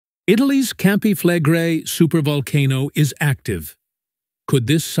Italy's Campi Flegrei supervolcano is active. Could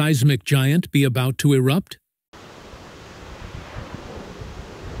this seismic giant be about to erupt?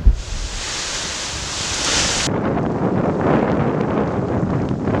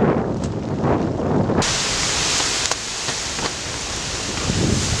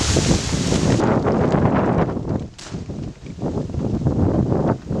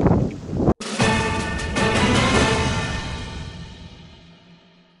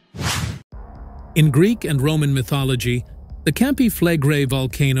 In Greek and Roman mythology, the Campi Flegrei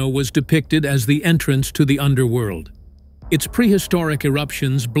volcano was depicted as the entrance to the underworld. Its prehistoric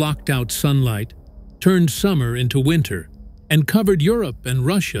eruptions blocked out sunlight, turned summer into winter, and covered Europe and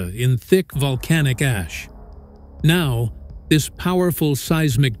Russia in thick volcanic ash. Now, this powerful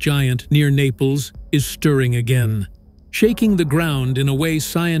seismic giant near Naples is stirring again, shaking the ground in a way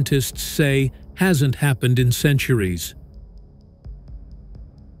scientists say hasn't happened in centuries.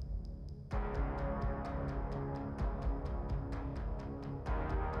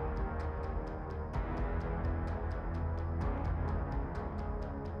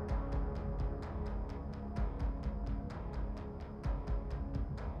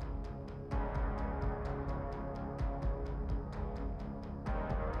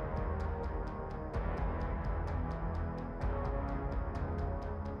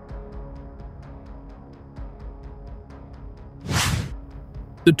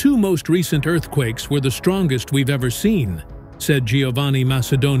 The two most recent earthquakes were the strongest we've ever seen, said Giovanni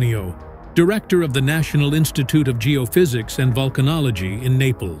Macedonio, director of the National Institute of Geophysics and Volcanology in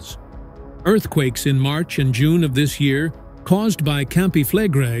Naples. Earthquakes in March and June of this year, caused by Campi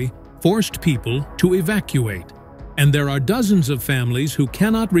Flegrei, forced people to evacuate, and there are dozens of families who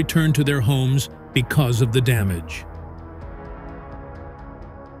cannot return to their homes because of the damage.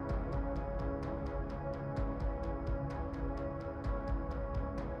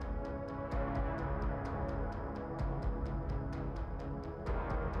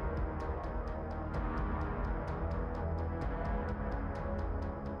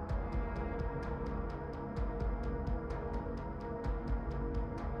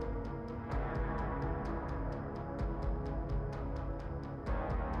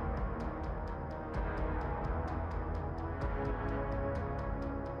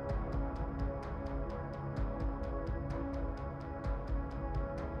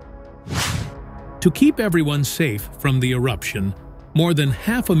 To keep everyone safe from the eruption, more than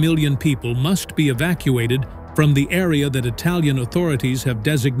 500,000 people must be evacuated from the area that Italian authorities have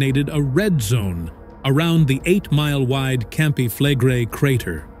designated a red zone around the 8-mile-wide Campi Flegrei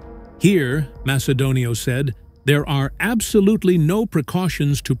crater. Here, Macedonio said, there are absolutely no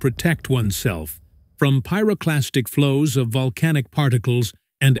precautions to protect oneself from pyroclastic flows of volcanic particles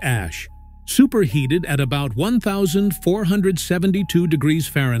and ash, superheated at about 1,472 degrees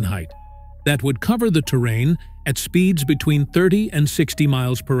Fahrenheit. That would cover the terrain at speeds between 30 and 60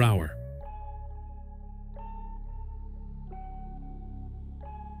 miles per hour.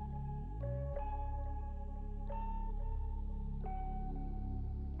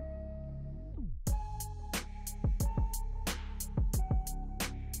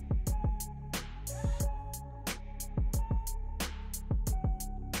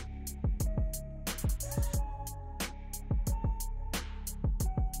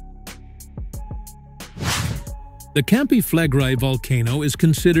 The Campi Flegrei volcano is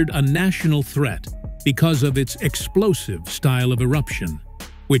considered a national threat because of its explosive style of eruption,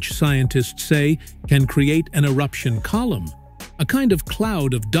 which scientists say can create an eruption column, a kind of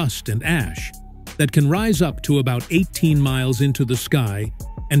cloud of dust and ash that can rise up to about 18 miles into the sky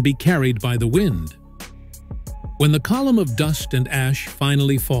and be carried by the wind. When the column of dust and ash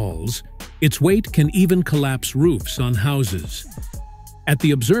finally falls, its weight can even collapse roofs on houses. At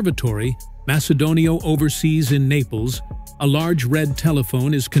the observatory Macedonio oversees in Naples, a large red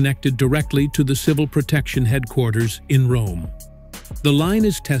telephone is connected directly to the Civil Protection Headquarters in Rome. The line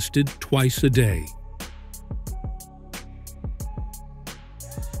is tested twice a day.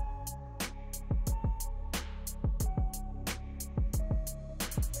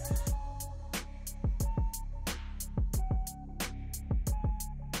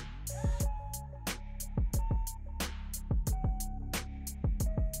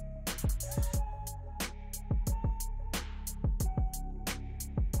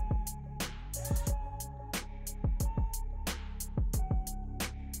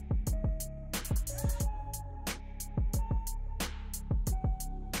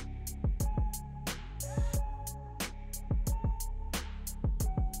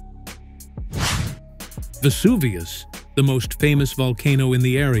 Vesuvius, the most famous volcano in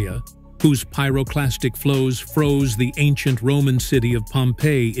the area, whose pyroclastic flows froze the ancient Roman city of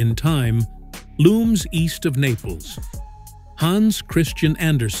Pompeii in time, looms east of Naples. Hans Christian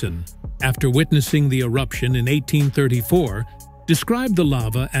Andersen, after witnessing the eruption in 1834, described the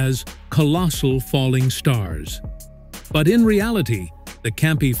lava as colossal falling stars. But in reality, the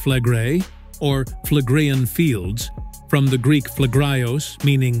Campi Flegrei, or Phlegrean fields, from the Greek phlegraios,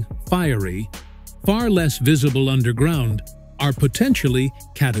 meaning fiery, far less visible underground, are potentially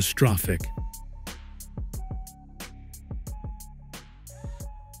catastrophic.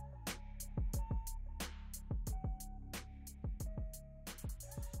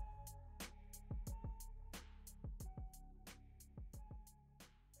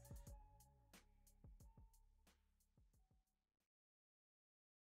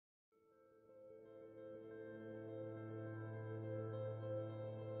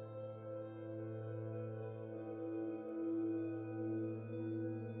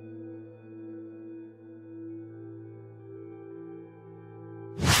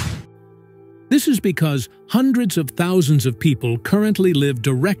 This is because hundreds of thousands of people currently live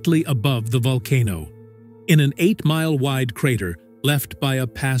directly above the volcano, in an 8-mile-wide crater left by a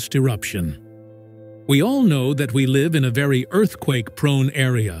past eruption. "We all know that we live in a very earthquake-prone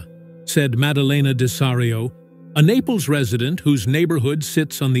area," said Maddalena Desario, a Naples resident whose neighborhood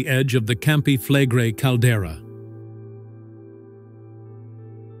sits on the edge of the Campi Flegrei caldera.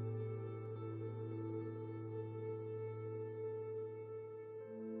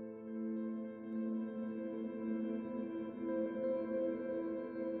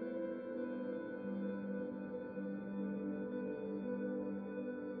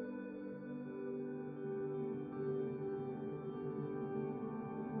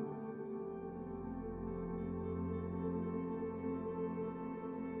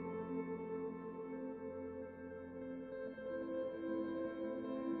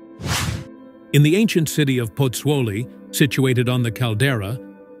 In the ancient city of Pozzuoli, situated on the caldera,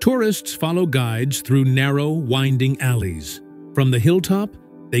 tourists follow guides through narrow, winding alleys. From the hilltop,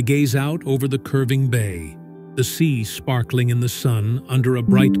 they gaze out over the curving bay, the sea sparkling in the sun under a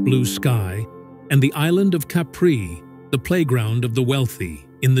bright blue sky, and the island of Capri, the playground of the wealthy,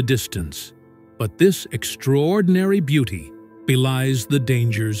 in the distance. But this extraordinary beauty belies the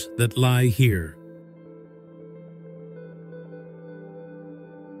dangers that lie here.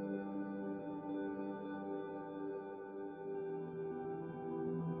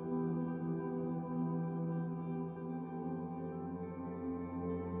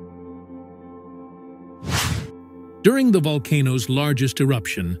 During the volcano's largest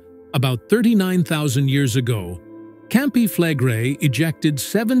eruption, about 39,000 years ago, Campi Flegrei ejected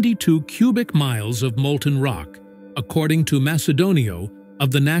 72 cubic miles of molten rock, according to Macedonio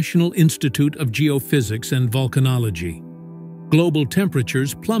of the National Institute of Geophysics and Volcanology. Global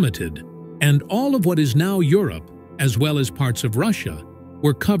temperatures plummeted, and all of what is now Europe, as well as parts of Russia,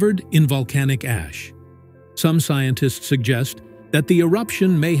 were covered in volcanic ash. Some scientists suggest that the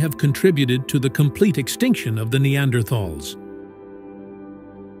eruption may have contributed to the complete extinction of the Neanderthals.